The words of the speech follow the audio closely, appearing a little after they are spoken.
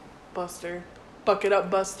Buster. Bucket up,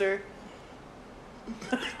 Buster.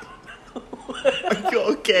 Are you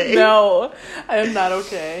okay? No, I am not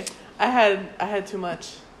okay. I had too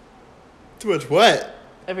much. Too much what?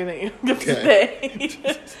 Everything today.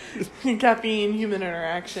 Caffeine, human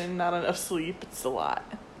interaction, not enough sleep. It's a lot.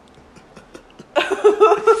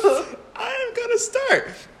 I'm gonna start.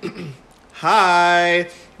 Hi,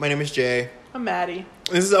 my name is Jay. I'm Maddie.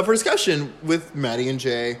 This is Up for Discussion with Maddie and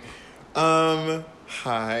Jay.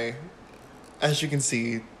 Hi. As you can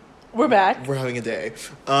see, We're back. we're having a day.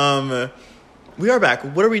 We are back.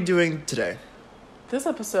 What are we doing today? This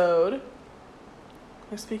episode,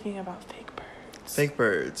 we're speaking about fake birds. Fake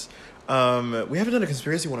birds. We haven't done a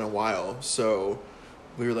conspiracy one in a while, so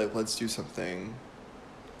we were like, let's do something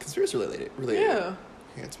conspiracy related. Yeah.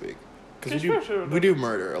 I can't speak. Because we do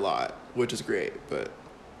murder a lot, which is great, but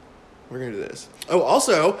we're going to do this. Oh,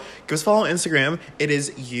 also, give us a follow on Instagram. It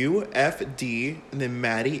is UFD, and then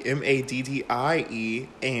Maddie, MADDIE,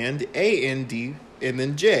 and AND, and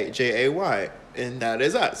then JAY. And that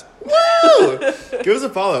is us. Woo! Give us a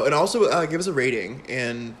follow. And also give us a rating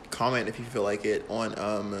and comment if you feel like it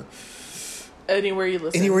on Anywhere you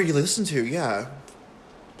listen. anywhere you listen to. Yeah.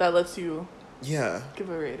 That lets you Yeah. give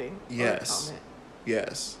a rating. Yes. Or a comment.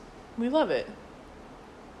 Yes. We love it.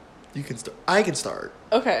 You can start. I can start.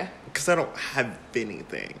 Okay. Because I don't have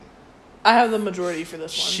anything. I have the majority for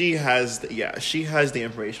this one. She has the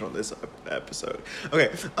information on this episode.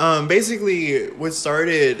 Okay, basically what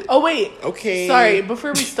started... Oh, wait. Okay. Sorry,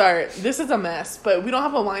 before we start, this is a mess, but we don't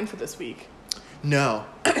have a line for this week. No.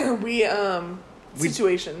 we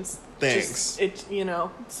situations. Thanks.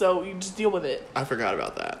 So you just deal with it. I forgot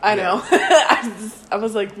about that. I Yeah. know. I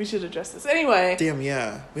was like, we should address this. Anyway. Damn,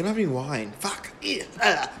 yeah. We don't have any wine. Fuck.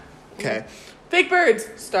 Okay. Fake birds.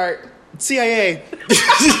 Start. CIA.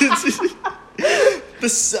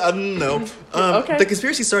 No. Okay. The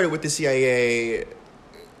conspiracy started with the CIA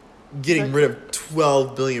getting rid of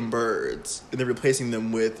 12 billion birds and then replacing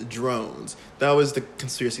them with drones. That was the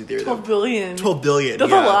conspiracy theory. 12 billion. 12 billion.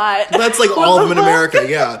 That's yeah. a lot. That's like What all of the them in fuck? America.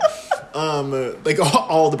 Yeah. Like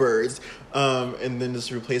all the birds. And then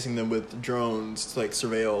just replacing them with drones to like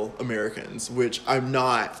surveil Americans, which I'm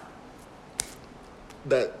not.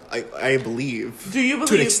 That I believe. Do you believe?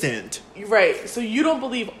 To an extent. Right. So you don't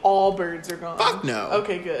believe all birds are gone? Fuck no.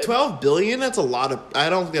 Okay, good. 12 billion? That's a lot of... I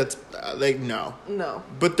don't think that's... no. No.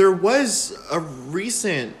 But there was a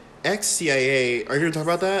recent ex-CIA... Are you going to talk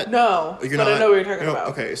about that? No. You're but not? I know what you're talking about.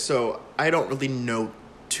 Okay, so I don't really know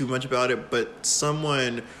too much about it, but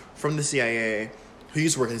someone from the CIA, who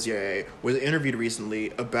used to work in the CIA, was interviewed recently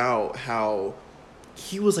about how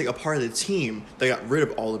he was like a part of the team that got rid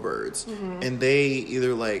of all the birds. Mm-hmm. And they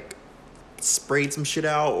either like sprayed some shit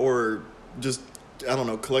out or just, I don't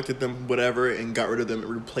know, collected them, whatever, and got rid of them and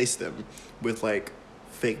replaced them with like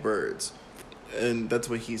fake birds. And that's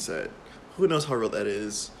what he said. Who knows how real that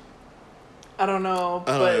is? I don't know.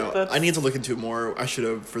 I but don't know. I need to look into it more. I should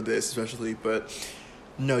have for this especially, but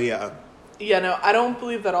no, yeah. Yeah, no, I don't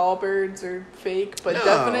believe that all birds are fake, but No.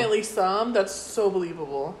 definitely some. That's so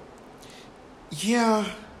believable. Yeah.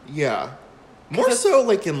 More so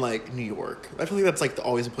like in like New York. I feel like that's like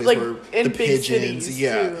always a place Like where in the big pigeons, cities,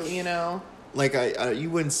 yeah. too, you know? Like I you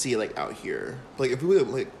wouldn't see it like out here. Like if we went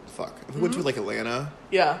like if we went to like Atlanta,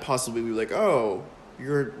 Yeah. possibly we'd be like, "Oh,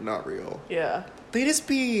 you're not real." Yeah.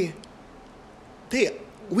 We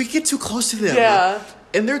get too close to them. Yeah.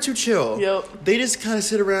 And they're too chill. Yep. They just kind of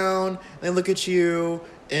sit around and look at you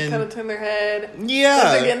and Kind of turn their head. yeah. So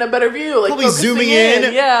they're getting a better view. Like Probably focusing zooming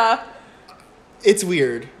in. Yeah. It's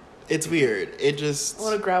weird. It just I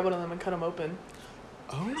want to grab one of them and cut them open.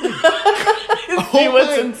 Oh my See Oh what's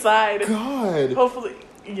my inside. God. Hopefully.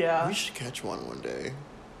 Yeah. We should catch one day.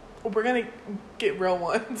 We're going to get real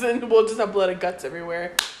ones and we'll just have blood and guts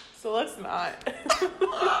everywhere. So let's not. Could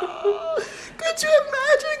you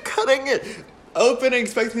imagine cutting it open and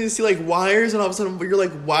expecting to see like wires and all of a sudden you're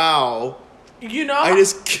like, wow, You know? I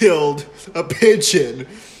just killed a pigeon.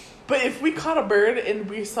 But if we caught a bird and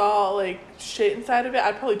we saw like shit inside of it,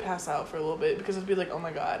 I'd probably pass out for a little bit because it'd be like, oh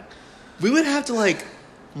my God. We would have to like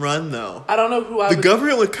run though. I don't know who I The would...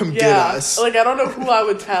 government would come get us. Like, I don't know who I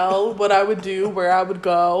would tell, what I would do, where I would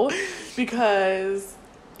go, because...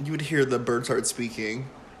 You would hear the bird start speaking.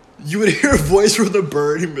 You would hear a voice from the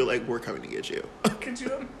bird and be like, we're coming to get you. Could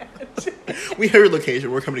you imagine? We have your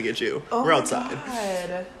location. We're coming to get you. Oh we're my outside.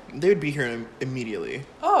 God. They would be here immediately.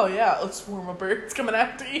 Oh, yeah. A swarm of birds coming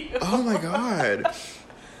after you. Oh my God.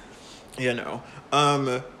 Yeah, no.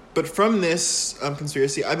 But from this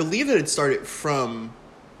conspiracy, I believe that it started from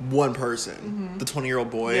one person, the 20-year-old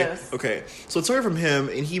boy. Yes. Okay, so it started from him,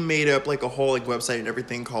 and he made up like a whole like website and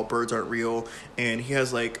everything called Birds Aren't Real, and he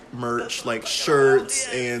has like merch, like shirts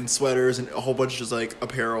and sweaters and a whole bunch of just like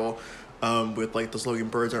apparel, with like the slogan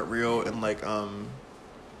 "Birds Aren't Real" and like I'm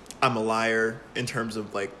a liar in terms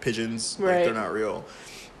of like pigeons, right? Like, they're not real.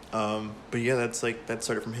 But yeah, that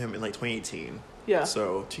started from him in like 2018. Yeah.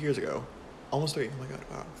 So 2 years ago, almost 3. Oh my god!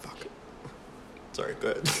 Wow. Fuck. Sorry,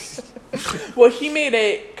 go ahead. Well, he made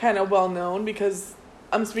it kind of well known because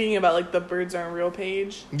I'm speaking about like the Birds Aren't Real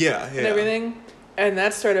page. Yeah. And everything. And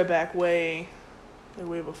that started back way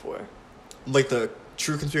before. Like the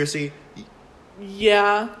true conspiracy?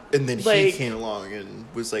 Yeah. And then he came along and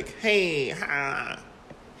was like, hey, ha.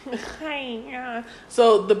 Hi, yeah.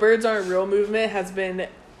 So the Birds Aren't Real movement has been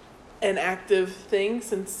an active thing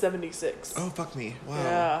since 1976. Oh, fuck me. Wow.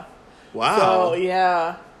 Yeah. Wow. So,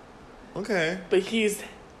 yeah. Okay. But he's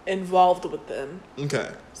involved with them. Okay.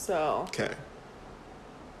 So. Okay.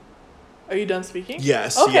 Are you done speaking?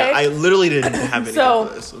 Yes. Okay. Yeah, I literally didn't have any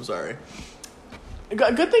of this. I'm sorry.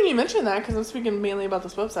 Good thing you mentioned that because I'm speaking mainly about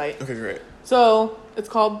this website. Okay, great. So, it's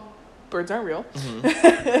called Birds Aren't Real.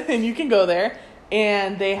 Mm-hmm. And you can go there.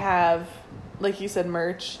 And they have, like you said,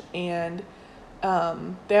 merch. And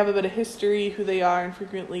they have a bit of history, who they are, and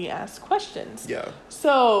frequently asked questions. Yeah.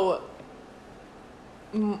 So,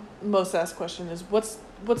 most asked question is, what's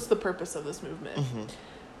the purpose of this movement? Mm-hmm.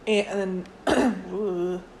 And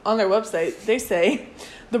then on their website, they say,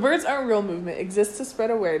 the Birds Aren't Real movement exists to spread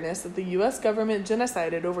awareness that the U.S. government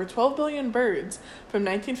genocided over 12 billion birds from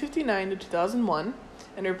 1959 to 2001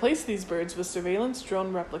 and replaced these birds with surveillance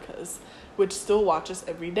drone replicas, which still watch us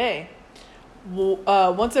every day.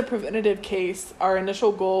 Once a preventative case, our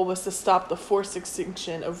initial goal was to stop the forced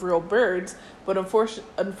extinction of real birds, but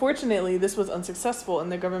unfortunately this was unsuccessful,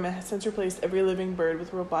 and the government has since replaced every living bird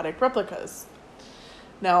with robotic replicas.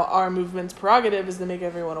 Now, our movement's prerogative is to make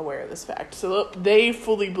everyone aware of this fact. So they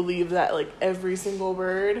fully believe that like every single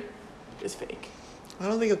bird is fake. I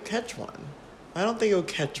don't think you'll catch one.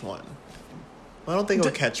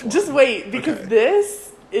 Just wait, because okay.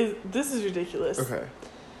 this is ridiculous. Okay.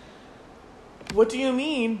 What do you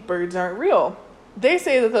mean birds aren't real? They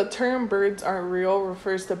say that the term birds aren't real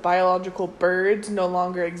refers to biological birds no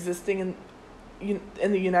longer existing in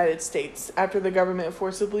the United States after the government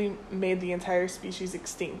forcibly made the entire species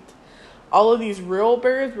extinct. All of these real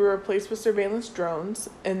birds were replaced with surveillance drones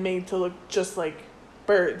and made to look just like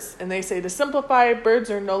birds. And they say, to simplify, birds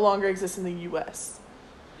are no longer exist in the U.S.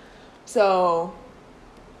 So,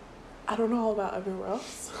 I don't know all about everywhere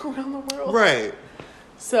else around the world. Right.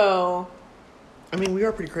 So, I mean, we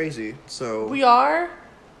are pretty crazy, so... We are.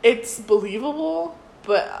 It's believable,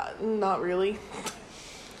 but not really.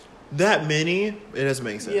 That many? It doesn't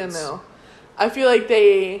make sense. Yeah, no. I feel like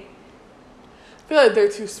they're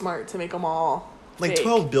too smart to make them all like fake.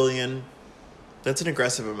 12 billion, that's an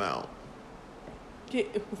aggressive amount. Yeah,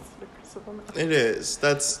 it's an aggressive amount. It is.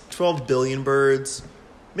 That's 12 billion birds.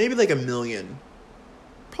 Maybe like 1 million.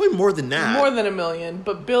 Probably more than that. More than 1 million,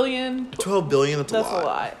 but billion... 12 billion, that's a lot. That's a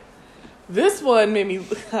lot. This one made me...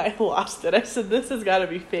 I lost it. I said, this has got to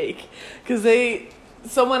be fake. Because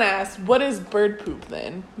someone asked, what is bird poop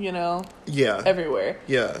then? You know? Yeah. Everywhere.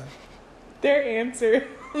 Yeah. Their answer...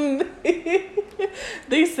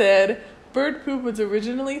 they said, bird poop was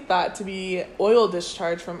originally thought to be oil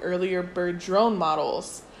discharge from earlier bird drone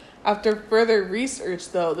models. After further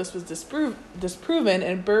research, though, this was disproven,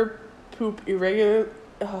 and bird poop irregularly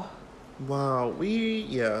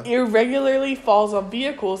falls on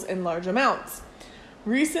vehicles in large amounts.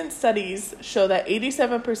 Recent studies show that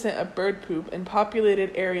 87% of bird poop in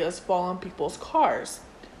populated areas fall on people's cars.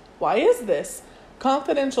 Why is this?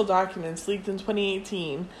 Confidential documents leaked in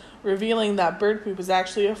 2018 revealing that bird poop is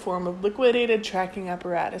actually a form of liquidated tracking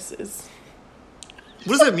apparatuses.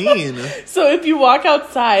 What does that mean? So if you walk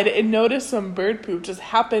outside and notice some bird poop just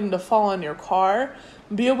happen to fall on your car,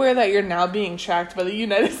 be aware that you're now being tracked by the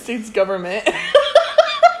United States government.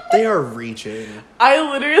 They are reaching.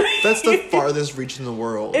 That's the farthest reach in the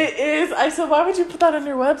world. It is. I said, why would you put that on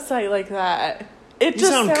your website like that? You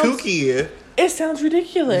sound kooky. It sounds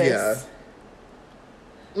ridiculous. Yeah.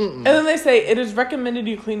 Mm-mm. And then they say, it is recommended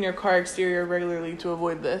you clean your car exterior regularly to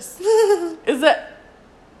avoid this. Is that...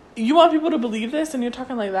 You want people to believe this and you're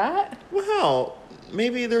talking like that? Well,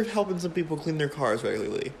 maybe they're helping some people clean their cars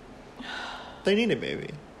regularly. They need it, maybe.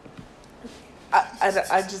 I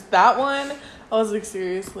just... That one, I was like,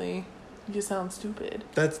 seriously, you sound stupid.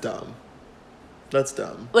 That's dumb.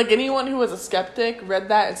 Like, anyone who was a skeptic read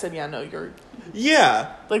that and said, yeah, no, you're...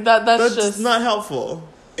 Yeah. Like, that's just... not helpful.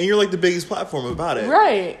 And you're like the biggest platform about it.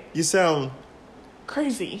 Right. You sound...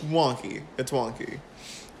 crazy. Wonky. It's wonky.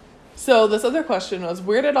 So this other question was,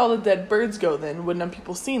 where did all the dead birds go then? Wouldn't have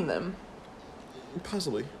people seen them?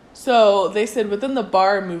 Possibly. So they said within the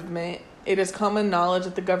bar movement, it is common knowledge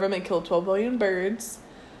that the government killed 12 billion birds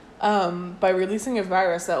by releasing a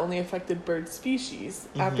virus that only affected bird species.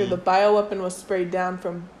 Mm-hmm. After the bioweapon was sprayed down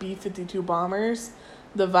from B-52 bombers,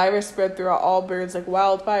 the virus spread throughout all birds like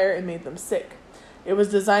wildfire and made them sick. It was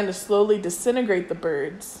designed to slowly disintegrate the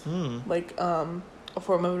birds, like a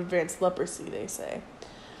form of advanced leprosy, they say.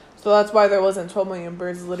 So that's why there wasn't 12 million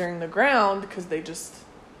birds littering the ground, because they just,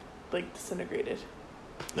 like, disintegrated.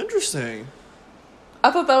 Interesting.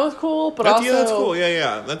 I thought that was cool, but also... Yeah, that's cool.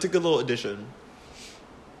 Yeah. That's a good little addition.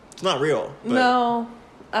 It's not real. But... No,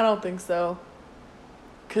 I don't think so.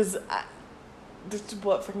 Because there's,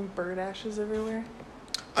 freaking bird ashes everywhere?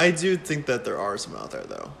 I do think that there are some out there,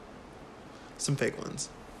 though. Some fake ones.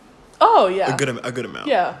 Oh, yeah. A good amount.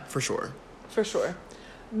 Yeah. For sure. For sure.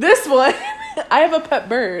 This one, I have a pet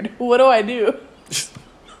bird. What do I do?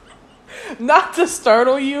 Not to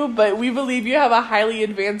startle you, but we believe you have a highly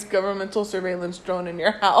advanced governmental surveillance drone in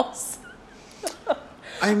your house.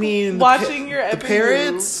 I mean, watching your the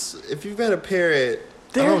parrots. Move. If you've got a parrot,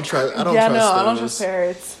 I don't trust those. I don't trust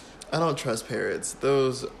parrots. I don't trust parrots.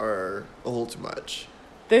 Those are a little too much.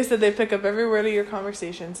 They said they pick up every word of your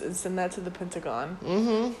conversations and send that to the Pentagon.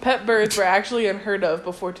 Mm-hmm. Pet birds were actually unheard of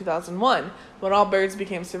before 2001, when all birds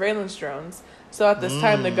became surveillance drones. So at this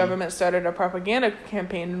time, the government started a propaganda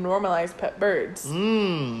campaign to normalize pet birds.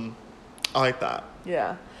 I like that.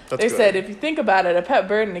 Yeah. That's they good. said, if you think about it, a pet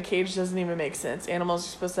bird in a cage doesn't even make sense. Animals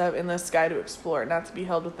are supposed to have endless sky to explore, not to be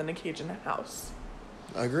held within a cage in a house.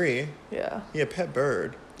 I agree. Yeah. Yeah, pet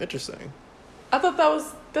bird. Interesting. I thought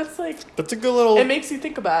that's like... That's a good little... It makes you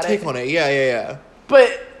think about take on it. Yeah.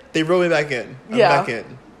 But... They roll me back in. I'm back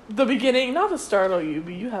in. The beginning, not to startle you,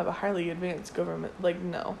 but you have a highly advanced government. Like,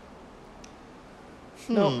 no.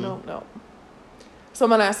 No.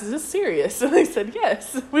 Someone asked, is this serious? And they said,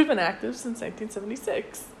 yes. We've been active since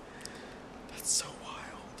 1976. That's so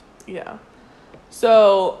wild. Yeah.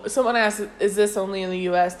 So, someone asked, is this only in the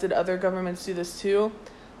U.S.? Did other governments do this too?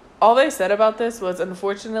 All they said about this was,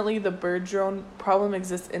 unfortunately, the bird drone problem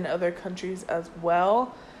exists in other countries as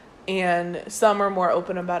well. And some are more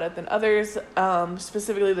open about it than others.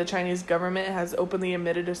 Specifically, the Chinese government has openly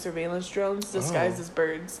admitted to surveillance drones disguised as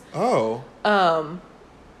birds. Oh.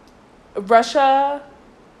 Russia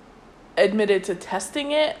admitted to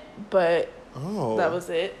testing it, but that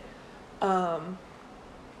was it. And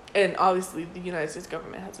obviously, the United States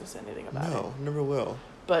government hasn't said anything about it. No, never will.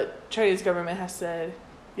 But Chinese government has said,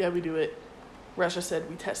 yeah, we do it. Russia said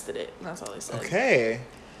we tested it, and that's all they said. Okay.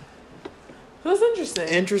 That's interesting.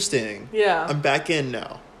 Interesting. Yeah. I'm back in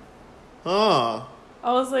now. Oh.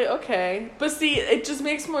 I was like, okay. But see, it just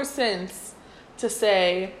makes more sense to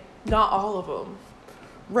say not all of them.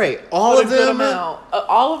 Right. All of them? Good amount.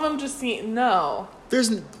 All of them just seem... No.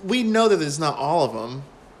 We know that there's not all of them.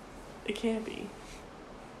 It can't be.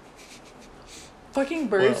 Fucking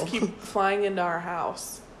birds keep flying into our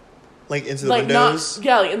house. Like into the windows?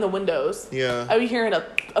 Like in the windows. Yeah. I be hearing a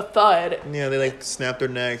thud. Yeah, they like snap their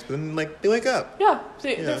necks, but then like they wake up. Yeah,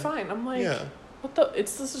 they're fine. I'm like, what the?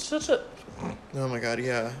 It's such a... Oh my god,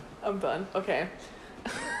 yeah. I'm done. Okay.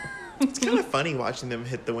 It's kind of funny watching them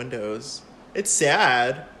hit the windows. It's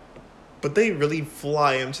sad, but they really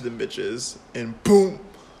fly into them bitches and boom.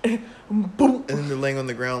 Boom. And then they're laying on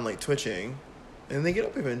the ground like twitching. And then they get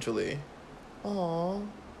up eventually. Aww.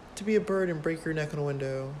 To be a bird and break your neck on a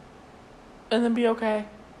window. And then be okay. I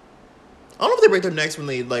don't know if they break their necks when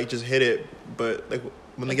they like just hit it, but like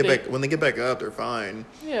when they get back up, they're fine.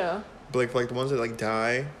 Yeah. But like the ones that like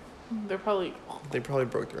die, they probably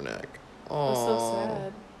broke their neck. Aww. That's so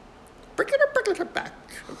sad. Break her back.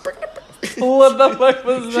 What the fuck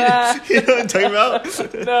was that? You know what I'm talking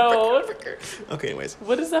about? No. Okay, anyways.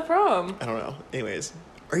 What is that from? I don't know. Anyways,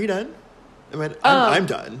 are you done? I'm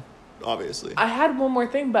done. Obviously. I had one more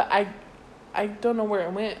thing, but I don't know where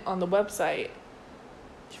it went on the website.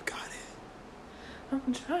 You got it.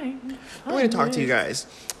 I'm trying. I'm going to talk to you guys.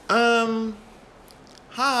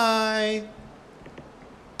 Hi.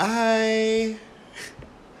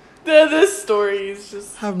 This story is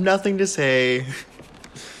just... have nothing to say.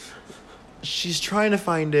 She's trying to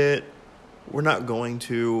find it. We're not going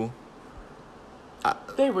to.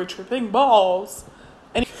 They were tripping balls.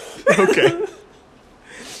 Okay.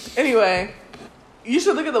 Anyway, you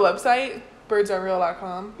should look at the website,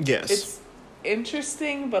 birdsarereal.com. Yes. It's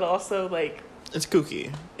interesting, but also, like... It's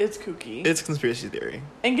kooky. It's kooky. It's conspiracy theory.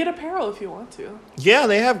 And get apparel if you want to. Yeah,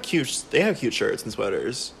 they have cute shirts and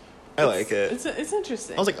sweaters. I like it. It's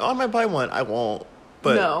interesting. I was like, oh, I might buy one. I won't.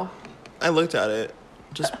 But no. I looked at it.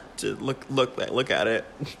 Just to look at it.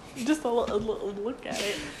 Just a look at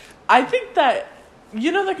it. I think that,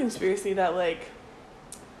 you know, the conspiracy that like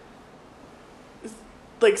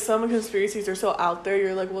some conspiracies are so out there,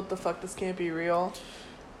 you're like, what the fuck, this can't be real.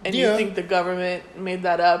 And you think the government made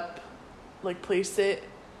that up, like placed it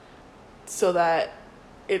so that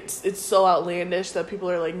it's so outlandish that people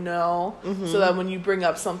are like, no. So that when you bring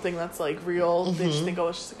up something that's like real, they just think, oh,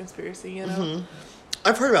 it's just a conspiracy, you know?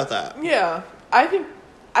 I've heard about that. Yeah. I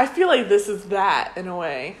feel like this is that in a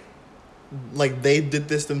way. Like they did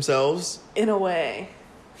this themselves? In a way.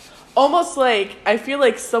 Almost like, I feel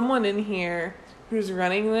like someone in here who's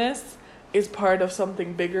running this is part of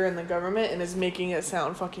something bigger in the government and is making it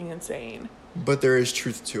sound fucking insane. But there is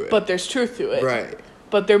truth to it. But there's truth to it. Right.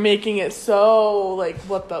 But they're making it so, like,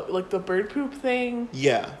 like the bird poop thing?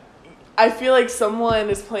 Yeah. I feel like someone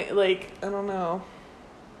is playing, like, I don't know.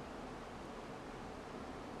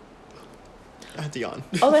 I had to yawn.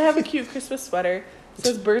 Oh, they have a cute Christmas sweater. It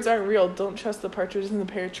says, birds aren't real. Don't trust the partridge in the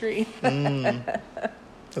pear tree.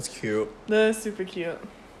 That's cute. That's super cute.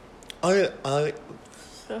 I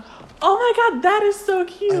Oh my god, that is so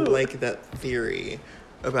cute. I like that theory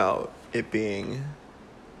about it being...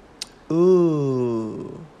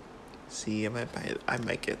 Ooh. See, I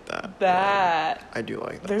might get that. That. I do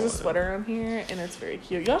like that. There's a sweater on here, and it's very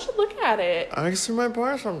cute. Y'all should look at it. I actually might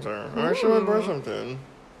buy something.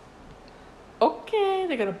 Okay,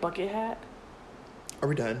 they got a bucket hat. Are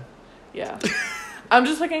we done? Yeah. I'm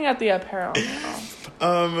just looking at the apparel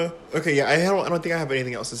now. Okay, yeah, I don't think I have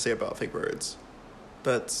anything else to say about fake birds.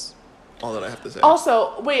 That's all that I have to say.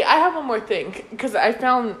 Also, wait, I have one more thing, because I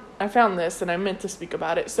found this, and I meant to speak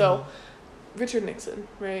about it. So, Richard Nixon,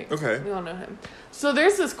 right? Okay. We all know him. So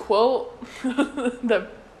there's this quote that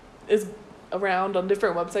is around on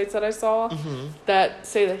different websites that I saw that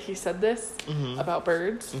say that he said this about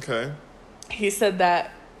birds. Okay. He said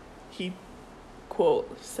that he,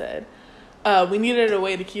 quote, said, we needed a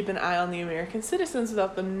way to keep an eye on the American citizens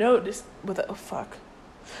without them knowing.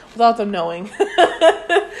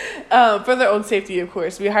 For their own safety, of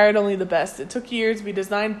course. We hired only the best. It took years. We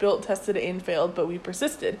designed, built, tested, and failed, but we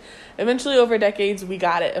persisted. Eventually, over decades, we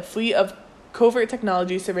got it. A fleet of covert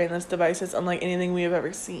technology surveillance devices unlike anything we have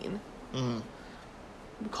ever seen. We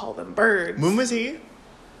call them birds. When was he?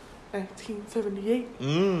 1978.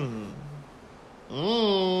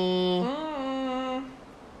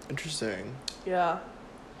 Interesting. Yeah.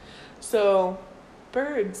 So,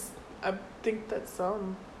 birds. I think that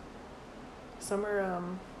some are a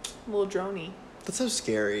little droney. That's so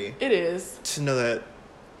scary. It is. To know that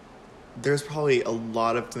there's probably a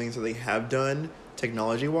lot of things that they have done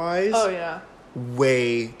technology-wise. Oh, yeah.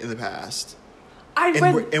 Way in the past.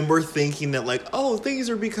 We're thinking that, like, oh, things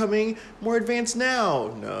are becoming more advanced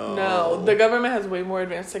now. No, the government has way more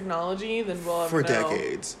advanced technology than we'll ever know. For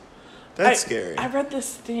decades. That's scary. I read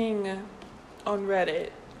this thing on Reddit,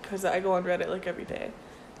 because I go on Reddit, like, every day,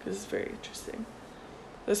 because it's very interesting.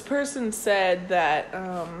 This person said that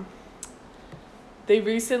they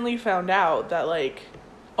recently found out that, like,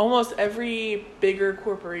 almost every bigger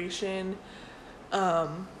corporation,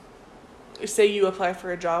 say you apply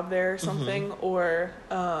for a job there or something, or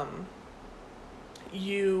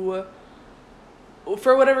you,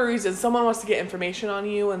 for whatever reason, someone wants to get information on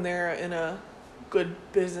you and they're in a good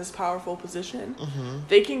business, powerful position,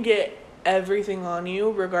 they can get everything on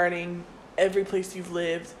you regarding every place you've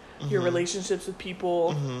lived, your relationships with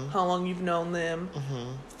people, how long you've known them,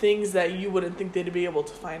 things that you wouldn't think they'd be able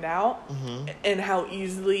to find out, and how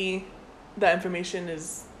easily that information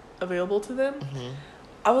is available to them.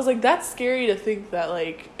 I was like, that's scary to think that,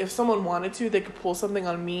 like, if someone wanted to, they could pull something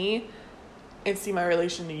on me and see my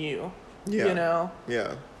relation to you. Yeah. You know?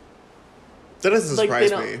 Yeah. That doesn't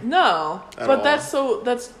surprise me. No. But all.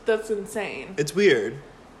 That's insane. It's weird.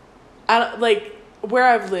 Like, where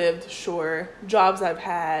I've lived, sure. Jobs I've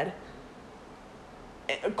had.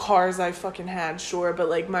 Cars I've fucking had, sure. But,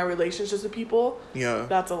 like, my relationships with people. Yeah.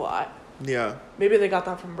 That's a lot. Yeah. Maybe they got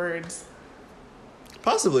that from birds.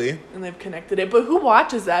 Possibly. And they've connected it. But who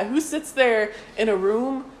watches that? Who sits there in a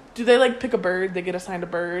room? Do they, like, pick a bird? They get assigned a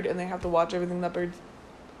bird, and they have to watch everything that bird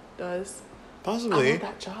does? Possibly. I want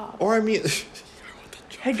that job. Or, I mean...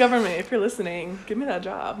 Hey, government, if you're listening, give me that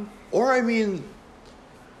job. Or, I mean...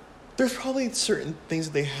 There's probably certain things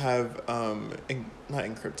that they have, not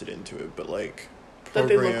encrypted into it, but, like, programs. That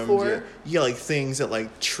they look for? Yeah, like, things that,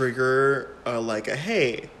 like, trigger, like, a,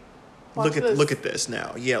 hey... Look at this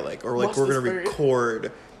now. Yeah, like, or like, watch, we're going to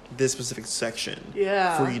record this specific section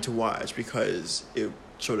for you to watch because it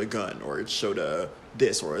showed a gun or it showed a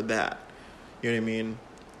this or that. You know what I mean?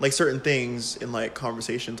 like certain things in like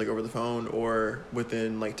conversations, like over the phone or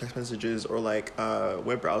within like text messages or like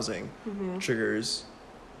web browsing, triggers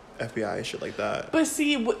FBI shit like that. But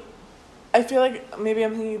see, I feel like maybe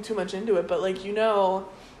I'm thinking too much into it, but like, you know,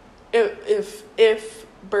 if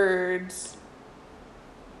birds,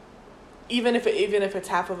 even if it's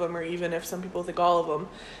half of them, or even if some people think all of them,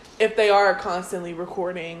 if they are constantly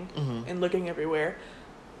recording and looking everywhere,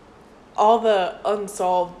 all the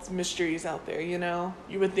unsolved mysteries out there, you know,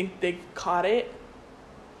 you would think they caught it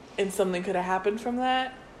and something could have happened from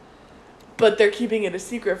that, but they're keeping it a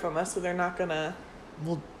secret from us, so they're not gonna,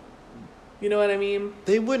 well, you know what I mean?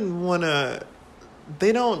 They wouldn't want to,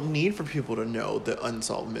 they don't need for people to know the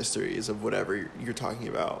unsolved mysteries of whatever you're talking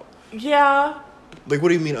about. Yeah. Like, what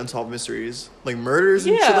do you mean unsolved mysteries? Like murders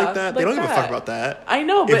and shit like that? They don't give a fuck about that. I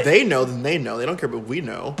know, but... If they know, then they know. They don't care what we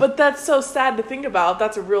know. But that's so sad to think about.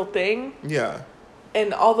 That's a real thing. Yeah.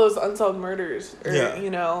 And all those unsolved murders, you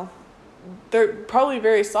know, they're probably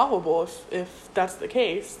very solvable if that's the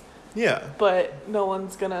case. Yeah. But no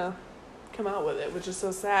one's gonna come out with it, which is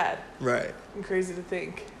so sad. Right. And crazy to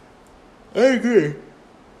think. I agree.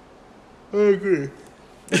 I agree.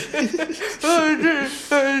 No,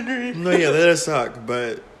 yeah, that does suck,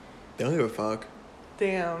 but they don't give a fuck.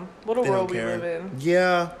 Damn. What a world we live in.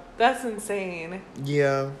 Yeah. That's insane.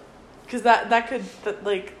 Yeah. Because that could,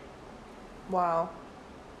 like, wow.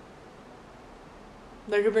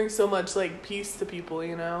 That could bring so much, like, peace to people,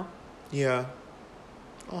 you know? Yeah.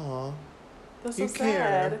 Aw. That's so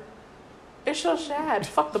sad. It's so sad.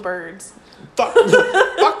 Fuck the birds. Fuck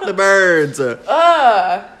the birds.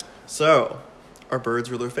 So, are birds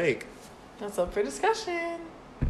real or fake? That's up for discussion.